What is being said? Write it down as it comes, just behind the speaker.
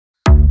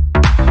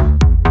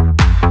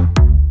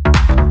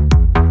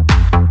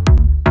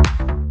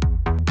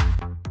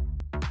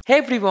Hey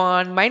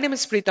everyone, my name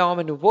is Pritam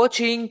and you're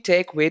watching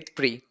Tech with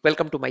Pri.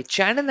 Welcome to my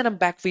channel and I'm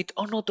back with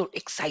another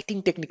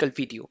exciting technical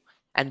video.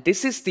 And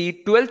this is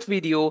the 12th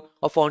video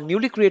of our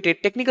newly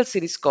created technical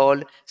series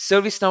called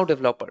ServiceNow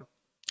Developer.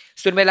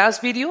 So in my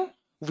last video,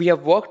 we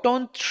have worked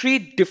on three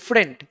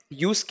different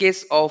use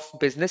case of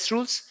business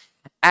rules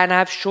and I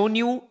have shown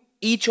you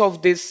each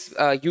of this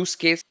use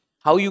case,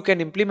 how you can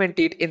implement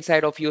it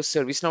inside of your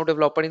ServiceNow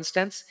developer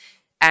instance.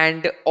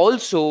 And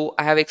also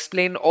I have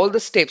explained all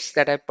the steps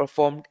that I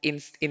performed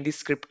in the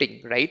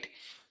scripting, right?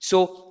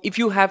 So if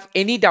you have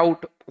any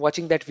doubt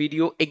watching that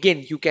video,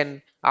 again, you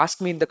can ask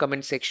me in the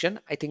comment section.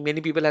 I think many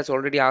people has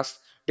already asked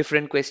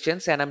different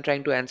questions and I'm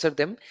trying to answer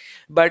them.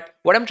 But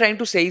what I'm trying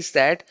to say is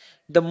that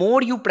the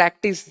more you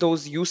practice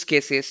those use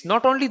cases,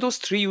 not only those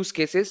three use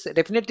cases,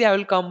 definitely I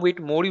will come with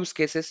more use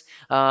cases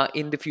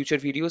in the future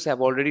videos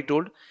I've already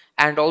told.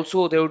 And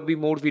also there would be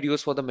more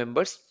videos for the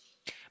members.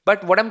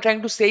 But what I'm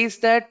trying to say is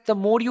that the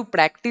more you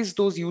practice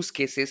those use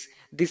cases,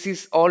 this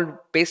is all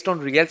based on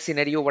real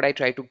scenario, what I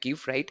try to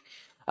give, right?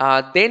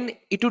 Then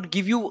it would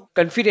give you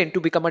confidence to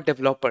become a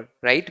developer,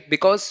 right?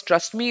 Because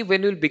trust me,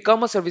 when you'll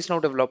become a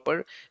ServiceNow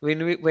developer,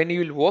 when you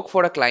will work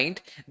for a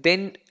client,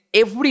 then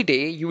every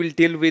day you will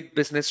deal with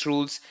business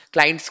rules,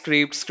 client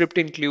script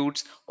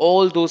includes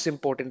all those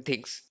important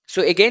things.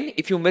 So again,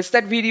 if you missed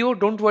that video,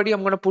 don't worry,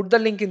 I'm going to put the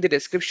link in the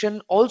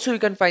description. Also, you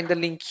can find the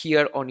link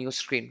here on your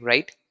screen,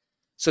 right?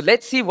 So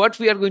let's see what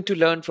we are going to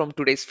learn from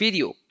today's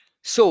video.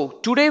 So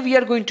today we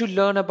are going to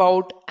learn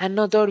about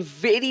another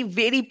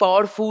very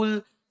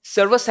powerful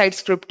server-side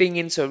scripting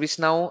in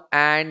ServiceNow,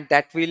 and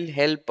that will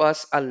help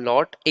us a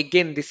lot.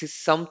 Again, this is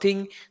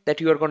something that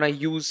you are going to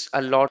use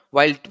a lot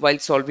while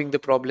solving the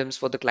problems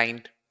for the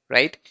client,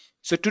 right?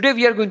 So today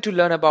we are going to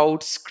learn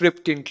about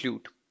script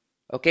include.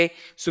 Okay,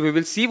 so we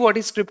will see what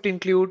is script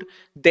include,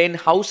 then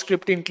how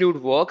script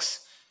include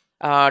works,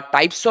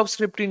 types of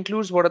script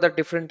includes, what are the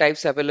different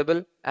types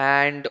available,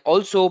 and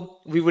also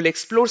we will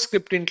explore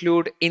script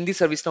include in the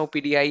ServiceNow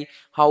PDI,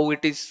 how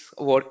it is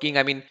working.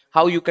 I mean,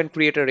 how you can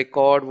create a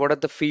record, what are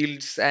the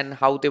fields and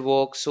how they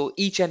work. So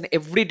each and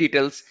every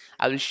details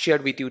I will share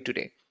with you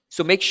today.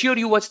 So make sure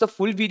you watch the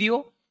full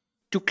video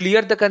to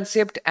clear the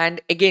concept,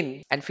 and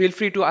again, and feel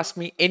free to ask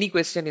me any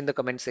question in the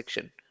comment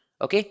section.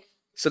 Okay,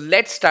 so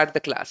let's start the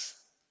class.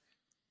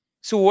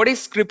 So what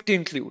is script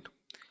include?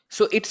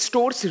 So it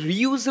stores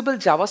reusable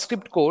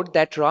JavaScript code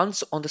that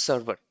runs on the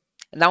server.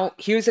 Now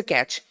here's a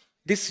catch.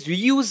 This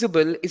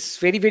reusable is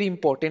very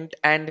important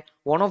and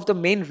one of the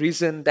main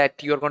reason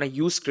that you're going to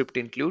use script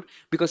include,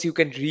 because you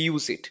can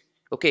reuse it.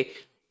 Okay.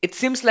 It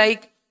seems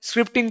like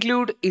script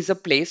include is a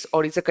place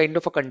or is a kind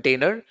of a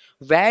container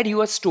where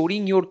you are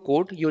storing your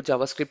code, your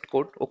JavaScript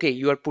code. Okay.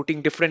 You are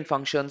putting different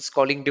functions,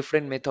 calling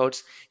different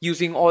methods,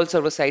 using all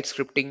server side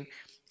scripting,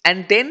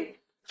 and then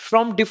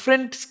from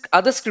different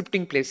other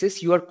scripting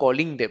places you are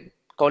calling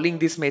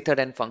this method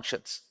and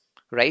functions,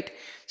 right?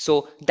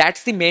 So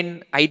that's the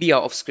main idea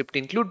of script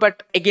include,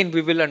 but again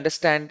we will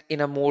understand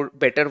in a more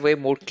better way,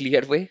 more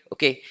clear way.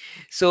 Okay,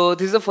 so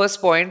this is the first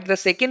point. The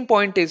second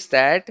point is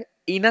that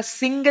in a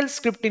single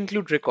script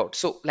include record,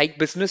 so like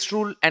business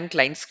rule and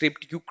client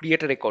script, you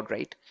create a record,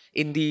 right,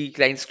 in the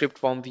client script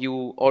form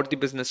view or the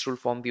business rule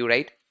form view,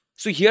 right?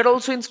 So here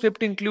also in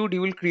script include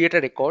you will create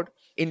a record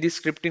in the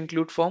script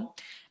include form,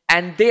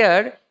 and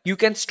there you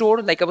can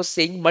store, like I was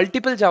saying,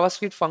 multiple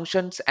JavaScript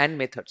functions and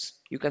methods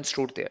you can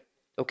store there.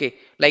 Okay,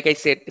 like I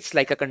said, it's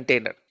like a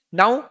container.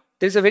 Now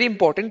there's a very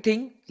important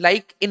thing,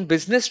 like in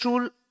business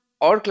rule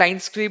or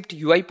client script,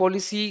 UI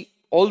policy,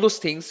 all those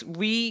things,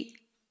 we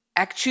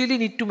actually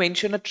need to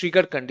mention a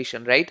trigger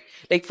condition, right?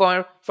 Like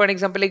for an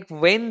example, like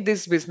when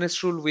this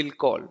business rule will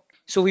call,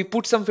 so we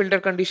put some filter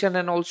condition,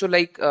 and also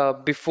like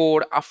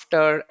before,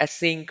 after,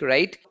 async,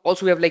 right?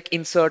 Also we have like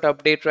insert,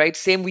 update, right?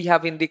 Same we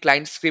have in the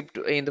client script,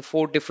 in the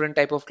four different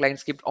type of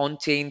client script: on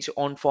change,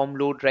 on form,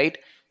 load, right?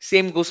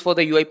 Same goes for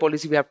the UI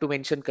policy, we have to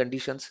mention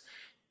conditions.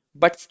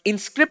 But in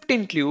script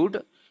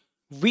include,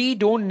 we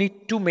don't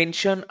need to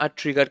mention a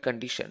trigger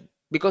condition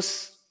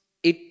because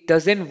it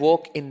doesn't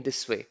work in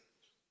this way.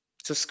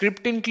 So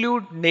script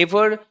include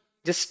never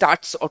just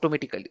starts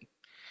automatically.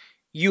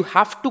 You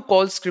have to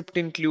call script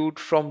include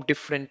from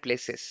different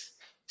places.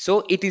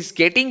 So it is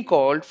getting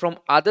called from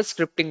other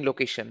scripting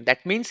location.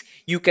 That means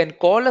you can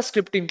call a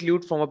script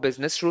include from a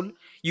business rule.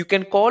 You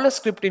can call a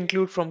script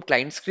include from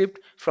client script,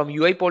 from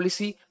UI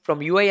policy,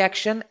 from UI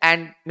action,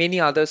 and many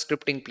other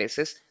scripting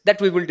places that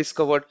we will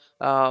discover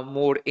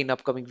more in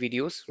upcoming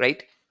videos,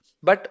 right?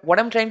 But what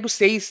I'm trying to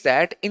say is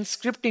that in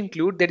script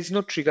include, there is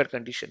no trigger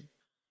condition.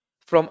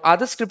 From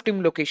other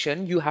scripting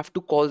location, you have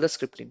to call the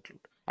script include,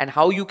 and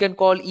how you can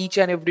call each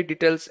and every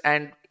details,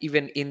 and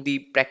even in the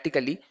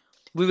practically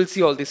we will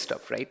see all this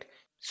stuff, right?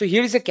 So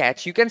here is a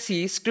catch. You can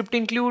see script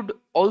include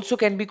also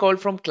can be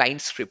called from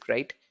client script,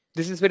 right?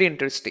 This is very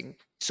interesting.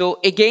 So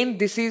again,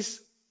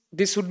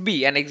 this would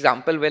be an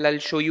example where I'll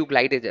show you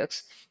glide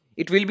ajax.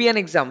 It will be an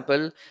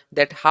example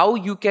that how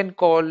you can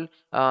call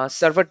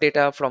server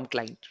data from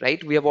client,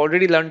 right? We have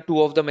already learned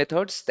two of the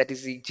methods, that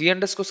is the g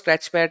underscore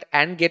scratchpad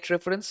and get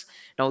reference.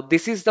 Now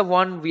this is the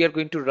one we are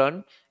going to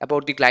run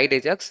about the glide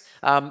ajax,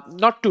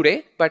 not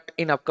today but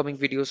in upcoming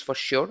videos for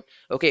sure.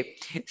 Okay,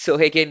 so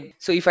again,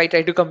 so if I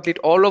try to complete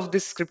all of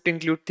this script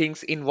include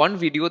things in one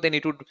video, then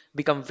it would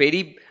become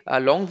very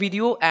long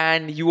video,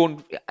 and you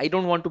won't, I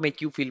don't want to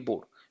make you feel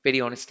bored, very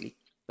honestly.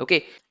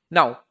 Okay,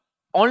 now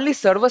only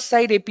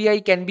server-side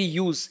API can be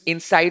used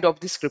inside of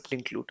the script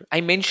include.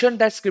 I mentioned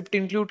that script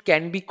include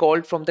can be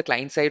called from the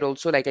client side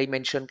also, like I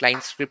mentioned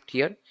client script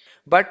here.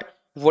 But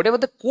whatever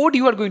the code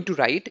you are going to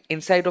write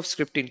inside of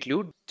script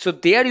include, so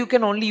there you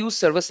can only use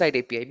server-side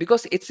API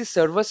because it's a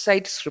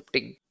server-side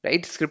scripting,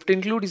 right? Script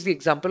include is the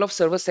example of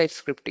server-side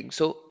scripting.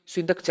 So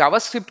in the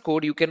JavaScript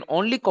code, you can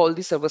only call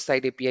the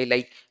server-side API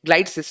like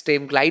glide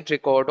system, glide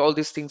record, all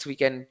these things we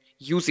can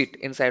use it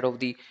inside of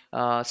the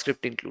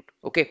script include.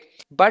 Okay,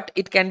 but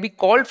it can be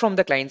called from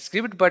the client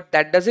script, but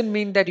that doesn't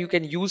mean that you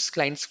can use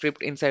client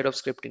script inside of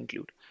script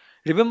include.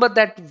 Remember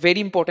that very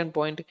important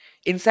point.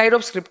 Inside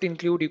of script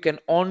include, you can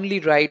only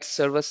write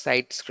server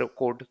side script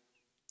code.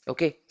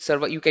 Okay,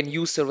 server, you can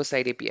use server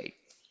side API,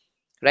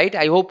 right?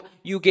 I hope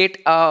you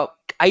get a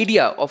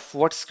idea of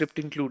what script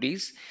include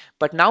is,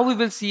 but now we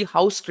will see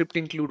how script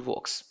include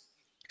works.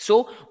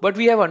 So, but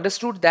we have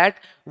understood that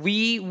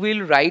we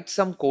will write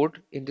some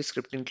code in the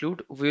script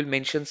include. We will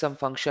mention some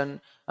function.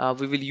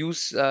 We will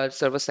use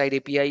server-side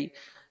API.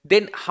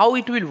 Then how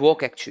it will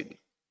work actually.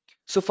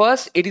 So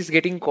first it is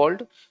getting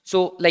called.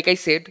 So like I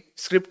said,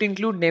 script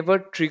include never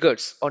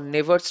triggers or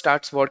never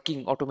starts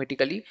working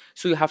automatically.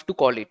 So you have to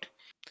call it.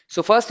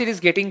 So first it is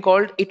getting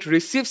called, it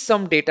receives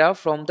some data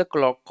from the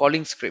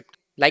calling script.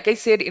 Like I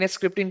said, in a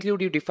script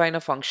include, you define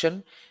a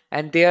function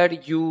and there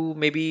you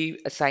maybe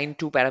assign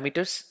two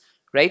parameters,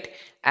 right?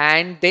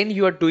 And then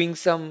you are doing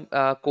some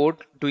code,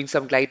 doing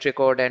some glide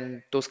record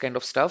and those kind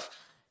of stuff,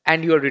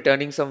 and you are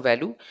returning some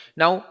value.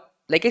 Now,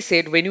 like I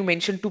said, when you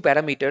mention two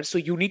parameters, so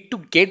you need to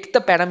get the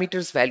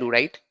parameters value,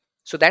 right?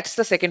 So that's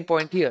the second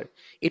point here.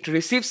 It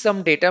receives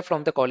some data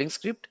from the calling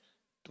script,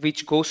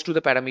 which goes to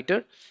the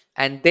parameter,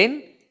 and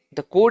then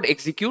the code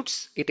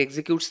executes, it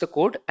executes the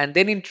code, and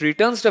then it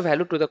returns the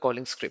value to the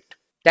calling script.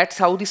 That's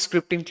how the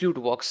script include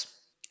works.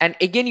 And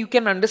again, you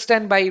can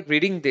understand by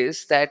reading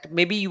this that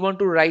maybe you want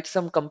to write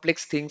some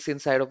complex things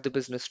inside of the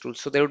business tool.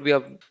 So there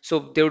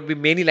would be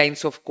many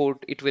lines of code.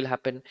 It will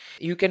happen.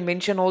 You can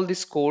mention all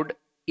this code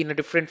in a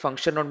different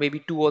function or maybe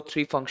two or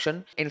three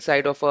function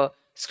inside of a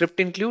script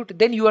include.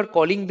 Then you are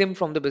calling them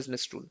from the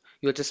business tool.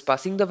 You're just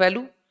passing the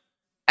value,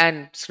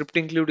 and script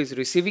include is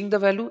receiving the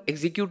value,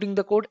 executing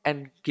the code,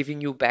 and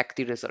giving you back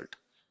the result.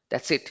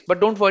 That's it. But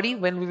don't worry,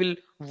 when we will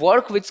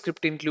work with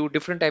script include,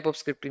 different type of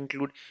script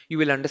include, you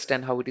will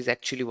understand how it is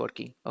actually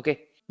working.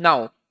 Okay,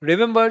 now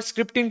remember,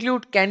 script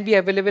include can be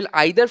available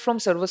either from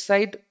server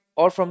side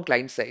or from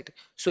client side.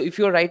 So if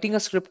you're writing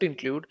a script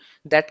include,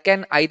 that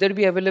can either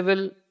be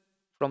available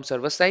from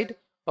server side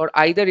or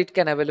either it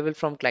can available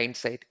from client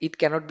side. It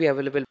cannot be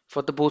available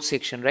for the both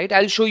section, right?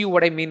 I'll show you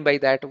what I mean by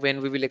that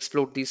when we will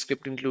explore the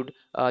script include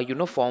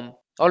form.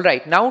 All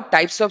right, now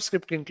types of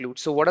script include.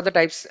 So what are the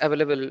types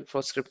available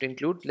for script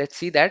include? Let's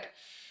see that.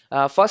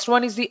 First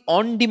one is the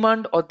on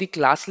demand or the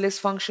classless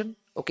function.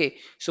 Okay,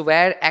 so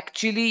where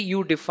actually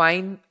you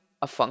define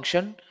a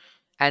function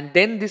and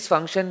then this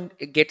function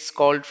gets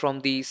called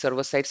from the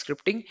server side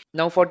scripting.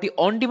 Now for the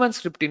on-demand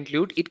script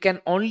include, it can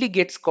only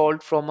gets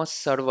called from a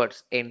server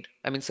end,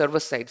 I mean server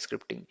side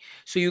scripting.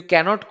 So you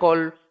cannot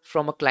call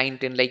from a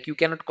client end, like you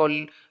cannot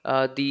call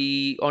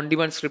the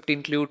on-demand script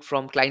include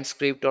from client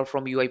script or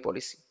from UI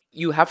policy.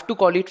 You have to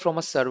call it from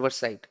a server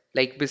side,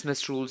 like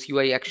business rules,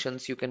 UI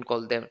actions, you can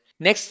call them.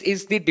 Next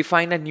is the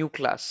define a new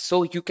class.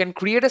 So you can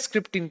create a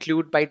script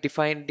include by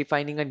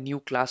defining a new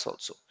class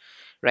also,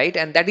 right?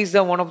 And that is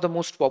the one of the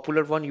most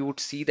popular one. You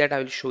would see that I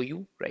will show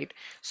you, right?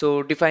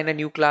 So define a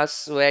new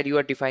class where you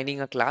are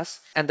defining a class,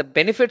 and the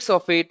benefits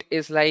of it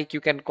is like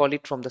you can call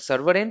it from the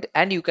server end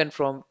and you can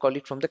call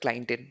it from the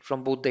client end,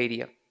 from both the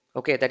area.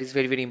 Okay, that is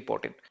very, very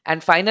important.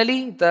 And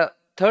finally, the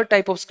third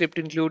type of script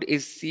include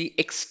is the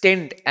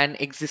extend an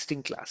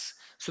existing class.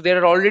 So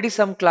there are already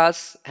some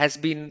class has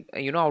been,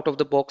 out of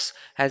the box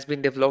has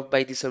been developed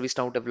by the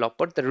ServiceNow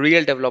developer, the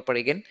real developer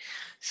again.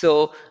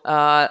 So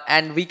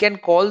and we can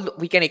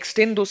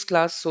extend those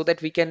class so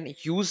that we can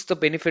use the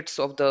benefits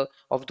of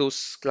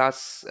those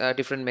class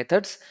different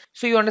methods.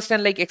 So you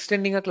understand, like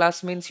extending a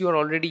class means you are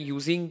already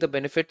using the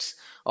benefits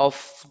of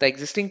the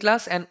existing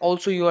class, and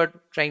also you are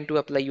trying to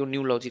apply your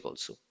new logic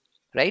also,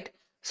 right?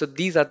 So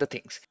these are the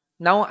things.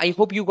 Now I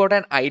hope you got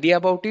an idea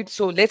about it.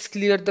 So let's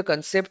clear the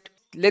concept.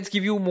 Let's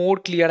give you more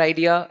clear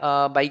idea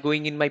by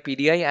going in my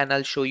PDI, and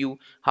I'll show you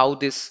how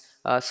this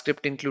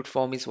script include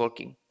form is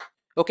working.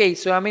 Okay,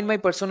 so I'm in my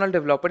personal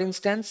developer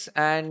instance,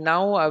 and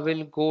now I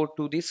will go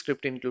to the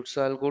script include.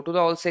 So I'll go to the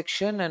all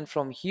section, and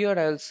from here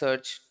I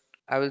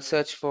will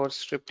search for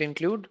script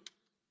include.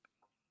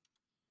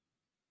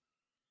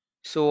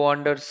 So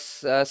under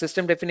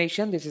system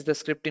definition, this is the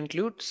script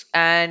includes,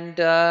 and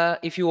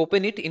if you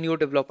open it in your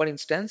developer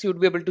instance, you would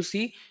be able to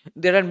see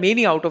there are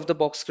many out of the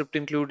box script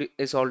include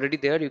is already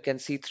there. You can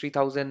see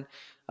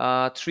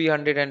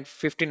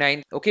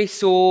 3,359. Okay,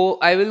 so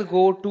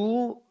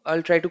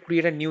I'll try to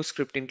create a new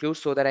script include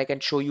so that I can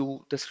show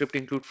you the script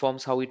include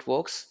forms, how it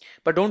works.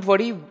 But don't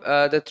worry,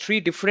 the three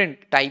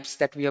different types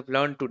that we have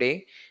learned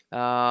today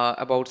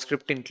about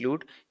script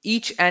include,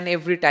 each and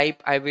every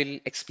type I will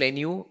explain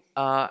you,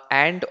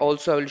 and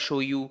also I will show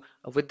you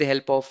with the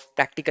help of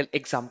practical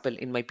example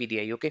in my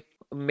PDI. Okay,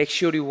 make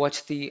sure you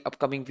watch the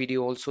upcoming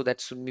video also.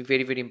 That's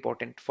very, very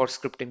important for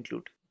script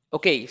include.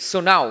 Okay,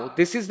 so now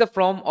this is the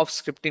form of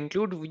script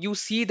include. You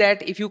see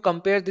that if you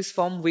compare this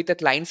form with a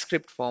client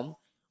script form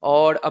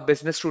or a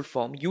business rule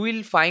form, you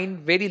will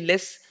find very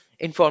less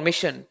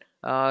information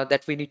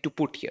that we need to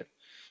put here,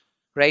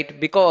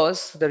 right?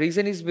 Because the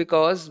reason is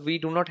because we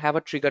do not have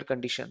a trigger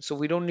condition. So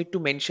we don't need to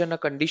mention a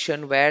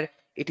condition where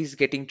it is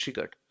getting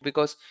triggered,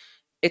 because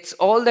it's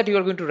all that you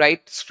are going to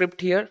write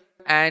script here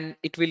and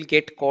it will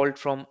get called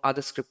from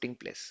other scripting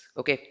place.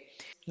 Okay.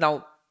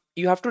 Now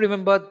you have to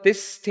remember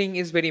this thing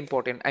is very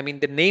important. I mean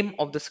the name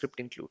of the script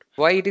include.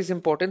 Why it is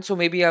important? So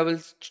maybe I will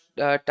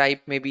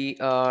type maybe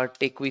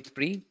take with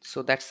pre.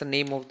 So that's the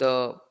name of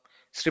the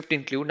script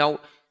include.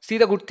 Now see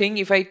the good thing,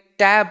 if I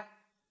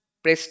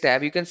press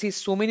tab, you can see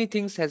so many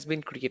things has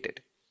been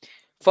created.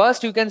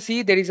 First, you can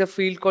see there is a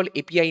field called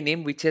API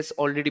name which has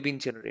already been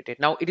generated.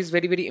 Now it is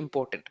very, very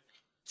important.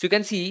 So you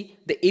can see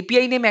the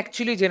API name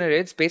actually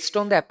generates based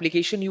on the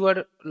application you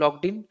are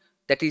logged in.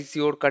 That is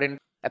your current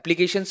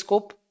application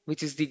scope,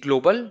 which is the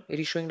global it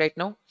is showing right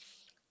now.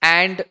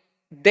 And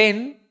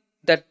then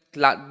the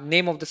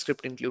name of the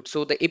script includes.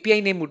 So the API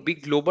name would be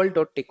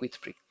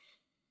global.takewithfree.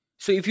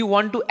 So if you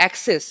want to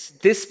access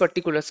this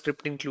particular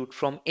script include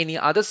from any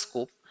other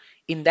scope,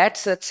 in that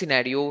such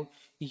scenario,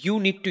 you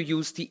need to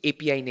use the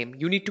API name.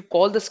 You need to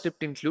call the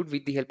script include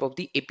with the help of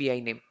the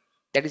API name.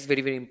 That is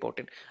very, very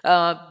important.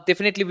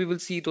 Definitely, we will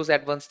see those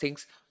advanced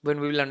things when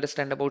we will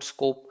understand about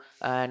scope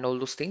and all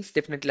those things.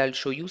 Definitely, I'll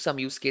show you some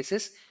use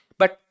cases.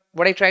 But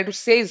what I try to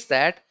say is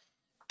that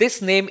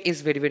this name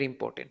is very, very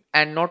important,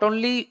 and not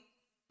only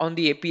on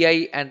the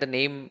API and the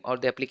name or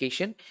the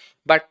application,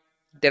 but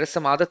there are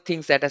some other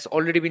things that has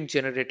already been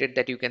generated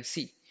that you can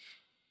see.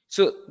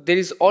 So there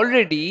is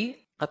already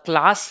a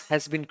class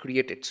has been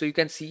created. So you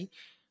can see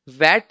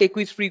where take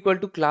with free equal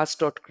to class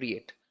dot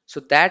create. So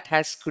that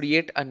has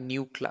create a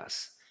new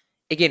class.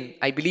 Again,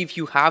 I believe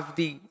you have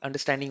the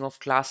understanding of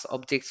class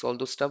objects, all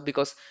those stuff,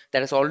 because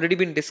that has already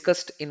been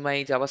discussed in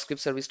my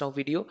JavaScript ServiceNow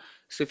video.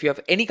 So if you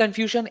have any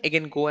confusion,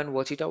 again, go and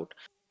watch it out.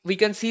 We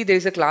can see there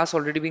is a class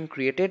already being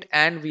created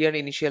and we are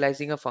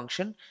initializing a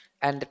function,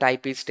 and the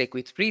type is take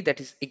with free. That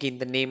is again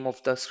the name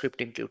of the script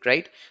include,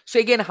 right? So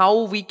again,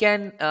 how we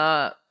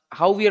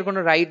are going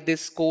to write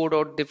this code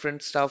or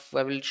different stuff,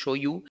 I will show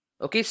you.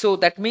 Okay, so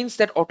that means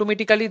that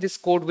automatically this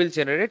code will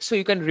generate. So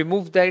you can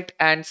remove that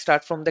and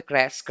start from the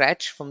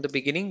scratch from the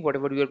beginning,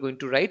 whatever you are going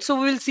to write. So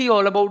we will see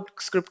all about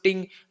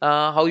scripting,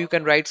 how you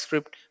can write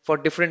script for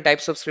different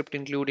types of script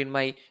include in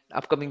my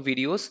upcoming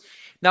videos.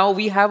 Now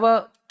we have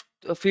a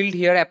field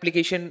here,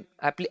 application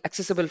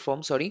accessible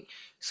form, sorry.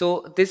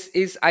 So this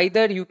is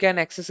either you can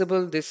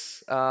accessible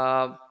this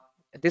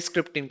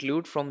script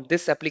include from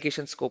this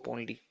application scope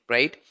only,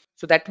 right?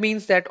 So that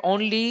means that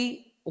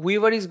only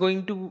whoever is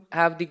going to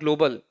have the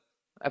global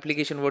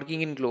application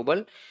working in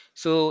global,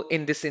 so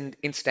in this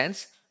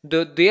instance,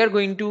 they are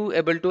going to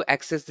able to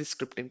access this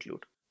script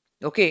include.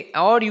 Okay,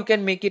 or you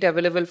can make it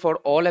available for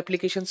all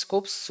application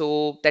scopes.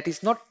 So that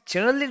is not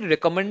generally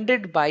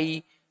recommended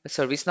by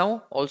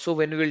ServiceNow. Also,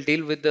 when we will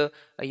deal with the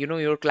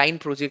your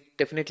client project,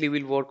 definitely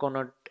will work on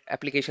a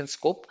application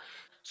scope.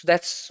 So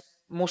that's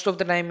most of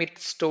the time it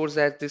stores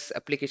as this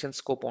application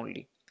scope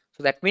only.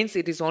 So that means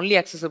it is only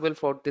accessible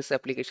for this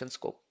application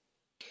scope.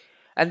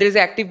 And there is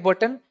an active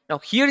button. Now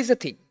here is the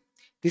thing.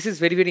 This is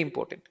very, very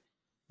important.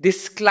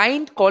 This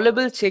client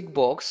callable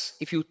checkbox,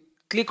 if you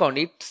click on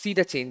it, see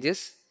the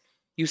changes.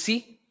 You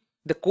see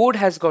the code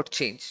has got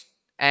changed.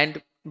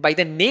 And by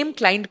the name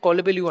client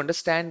callable, you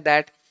understand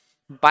that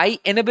by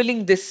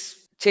enabling this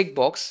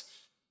checkbox,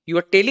 you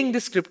are telling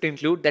this script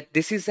include that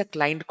this is a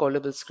client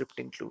callable script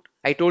include.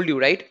 I told you,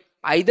 right?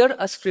 Either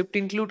a script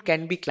include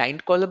can be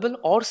client callable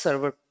or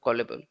server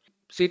callable.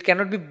 So it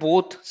cannot be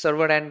both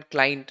server and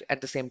client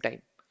at the same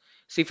time.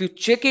 So if you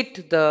check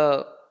it,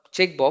 the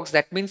checkbox,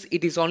 that means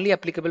it is only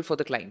applicable for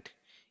the client.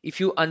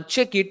 If you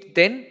uncheck it,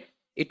 then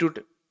it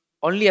would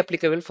only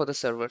applicable for the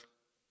server,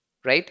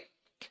 right?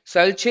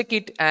 So I'll check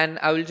it and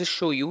I will just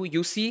show you.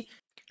 You see,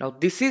 now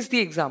this is the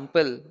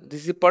example.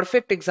 This is a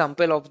perfect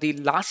example of the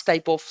last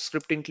type of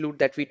script include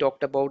that we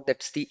talked about.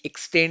 That's the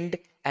extend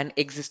an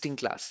existing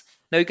class.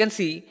 Now you can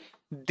see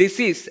this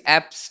is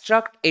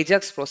abstract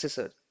Ajax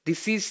processor.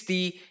 This is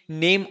the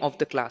name of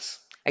the class.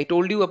 I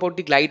told you about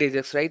the glide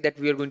Ajax, right? That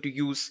we are going to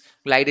use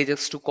glide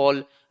Ajax to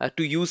call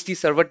to use the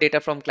server data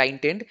from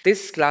client end.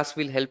 This class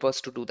will help us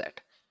to do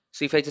that.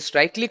 So if I just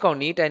right click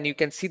on it and you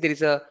can see there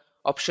is a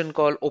option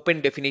called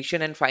open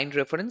definition and find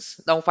reference.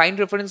 Now find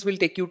reference will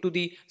take you to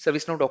the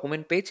ServiceNow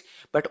document page,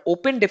 but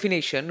open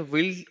definition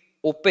will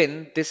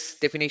open this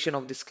definition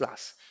of this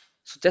class.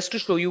 So just to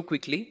show you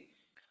quickly,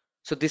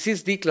 so this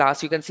is the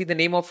class. You can see the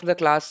name of the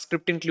class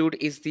script include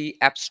is the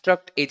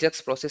abstract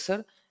Ajax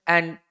processor,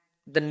 and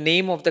the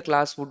name of the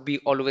class would be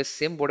always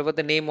same. Whatever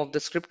the name of the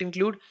script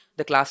include,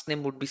 the class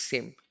name would be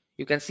same.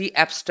 You can see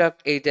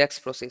abstract Ajax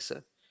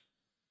processor.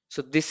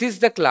 So this is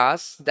the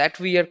class that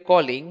we are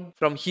calling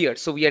from here.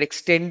 So we are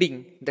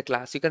extending the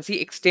class. You can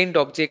see extend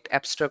object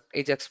abstract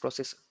Ajax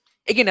processor.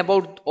 Again,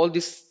 about all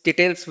these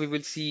details we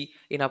will see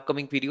in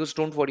upcoming videos.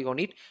 Don't worry on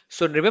it.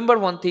 So remember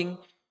one thing,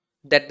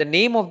 that the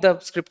name of the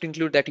script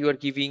include that you are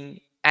giving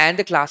and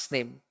the class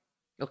name.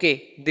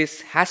 Okay,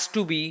 this has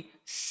to be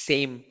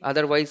same.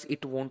 Otherwise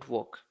it won't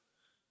work.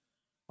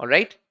 All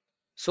right.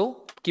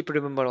 So keep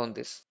remember on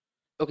this.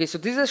 Okay, so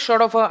this is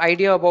sort of an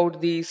idea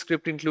about the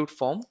script include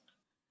form.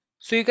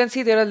 So you can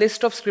see there are a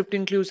list of script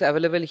includes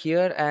available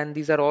here, and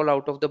these are all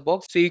out of the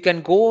box. So you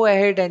can go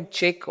ahead and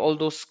check all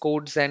those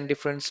codes and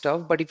different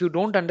stuff. But if you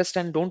don't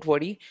understand, don't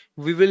worry.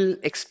 We will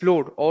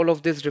explore all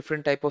of this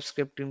different type of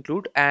script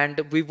include, and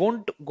we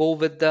won't go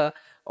with the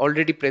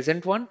already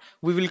present one.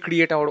 We will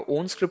create our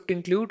own script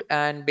include,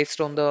 and based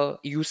on the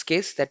use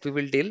case that we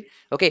will deal.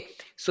 Okay,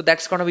 so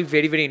that's gonna be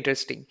very, very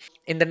interesting.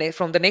 In the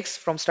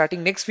from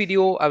starting next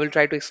video, I will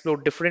try to explore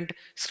different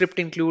script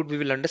include. We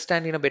will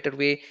understand in a better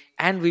way,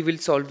 and we will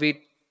solve it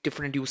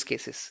different use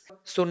cases.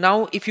 So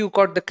now if you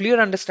got the clear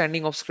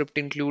understanding of script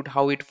include,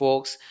 how it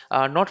works,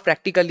 not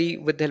practically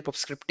with the help of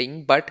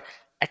scripting, but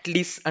at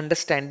least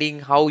understanding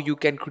how you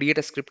can create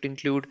a script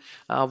include,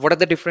 what are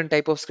the different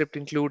type of script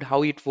include,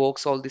 how it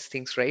works, all these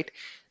things, right?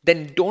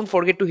 Then don't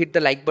forget to hit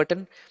the like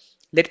button.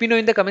 Let me know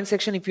in the comment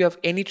section if you have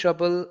any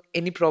trouble,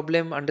 any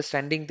problem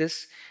understanding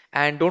this.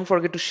 And don't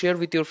forget to share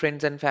with your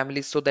friends and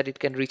families so that it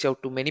can reach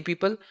out to many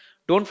people.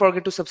 Don't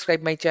forget to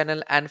subscribe my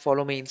channel and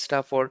follow my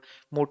Insta for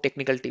more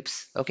technical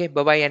tips. Okay,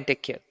 bye bye and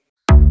take care.